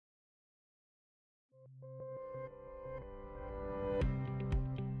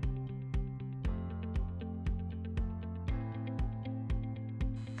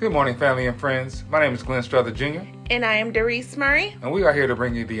Good morning, family and friends. My name is Glenn Strother Jr. And I am Doris Murray. And we are here to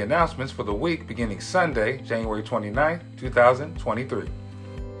bring you the announcements for the week beginning Sunday, January 29th, 2023.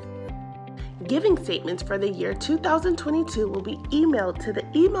 Giving statements for the year 2022 will be emailed to the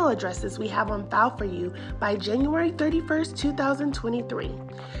email addresses we have on file for you by January 31st, 2023.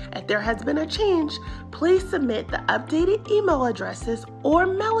 If there has been a change, please submit the updated email addresses or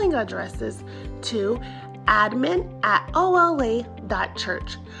mailing addresses to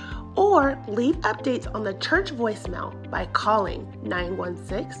admin@ola.church or leave updates on the church voicemail by calling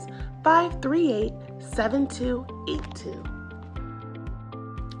 916-538-7282.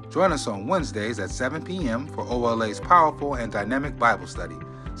 Join us on Wednesdays at 7 p.m. for OLA's powerful and dynamic Bible study.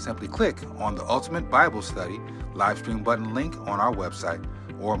 Simply click on the Ultimate Bible Study live stream button link on our website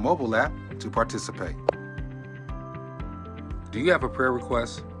or mobile app to participate. Do you have a prayer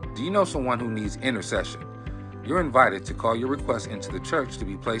request? Do you know someone who needs intercession? You're invited to call your request into the church to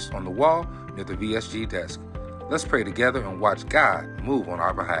be placed on the wall near the VSG desk. Let's pray together and watch God move on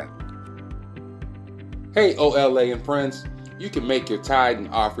our behalf. Hey, OLA and friends, you can make your tithe and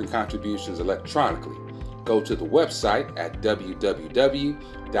offering contributions electronically. Go to the website at www.ola.church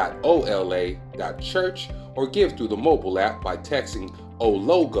or give through the mobile app by texting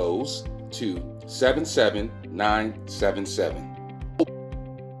OLOGOS to 77977.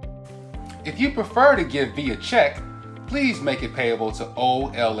 If you prefer to give via check, please make it payable to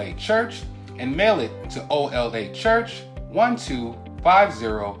OLA Church and mail it to OLA Church,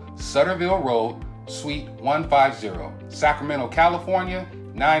 1250 Sutterville Road, Suite 150, Sacramento, California,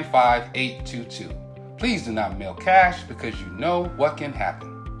 95822. Please do not mail cash because you know what can happen.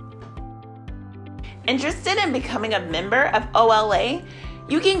 Interested in becoming a member of OLA?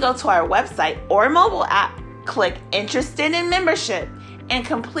 You can go to our website or mobile app, click Interested in Membership, and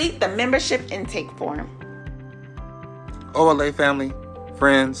complete the membership intake form. OLA family,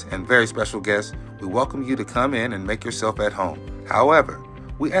 friends, and very special guests, we welcome you to come in and make yourself at home. However,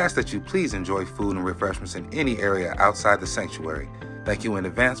 we ask that you please enjoy food and refreshments in any area outside the sanctuary. Thank you in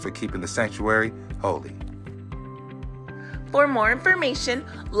advance for keeping the sanctuary holy. For more information,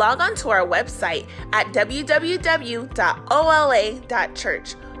 log on to our website at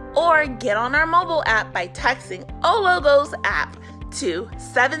www.ola.church or get on our mobile app by texting OLOGOS app to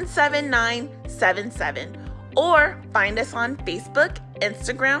 77977 or find us on Facebook,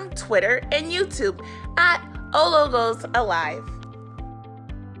 Instagram, Twitter, and YouTube at OLOGOS Alive.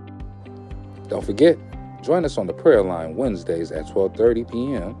 Don't forget, join us on the prayer line Wednesdays at 12:30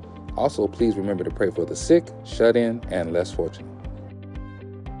 p.m. Also, please remember to pray for the sick, shut-in, and less fortunate.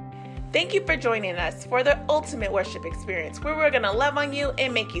 Thank you for joining us for the ultimate worship experience where we're going to love on you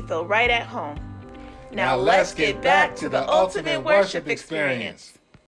and make you feel right at home. Now let's get back to the ultimate worship experience.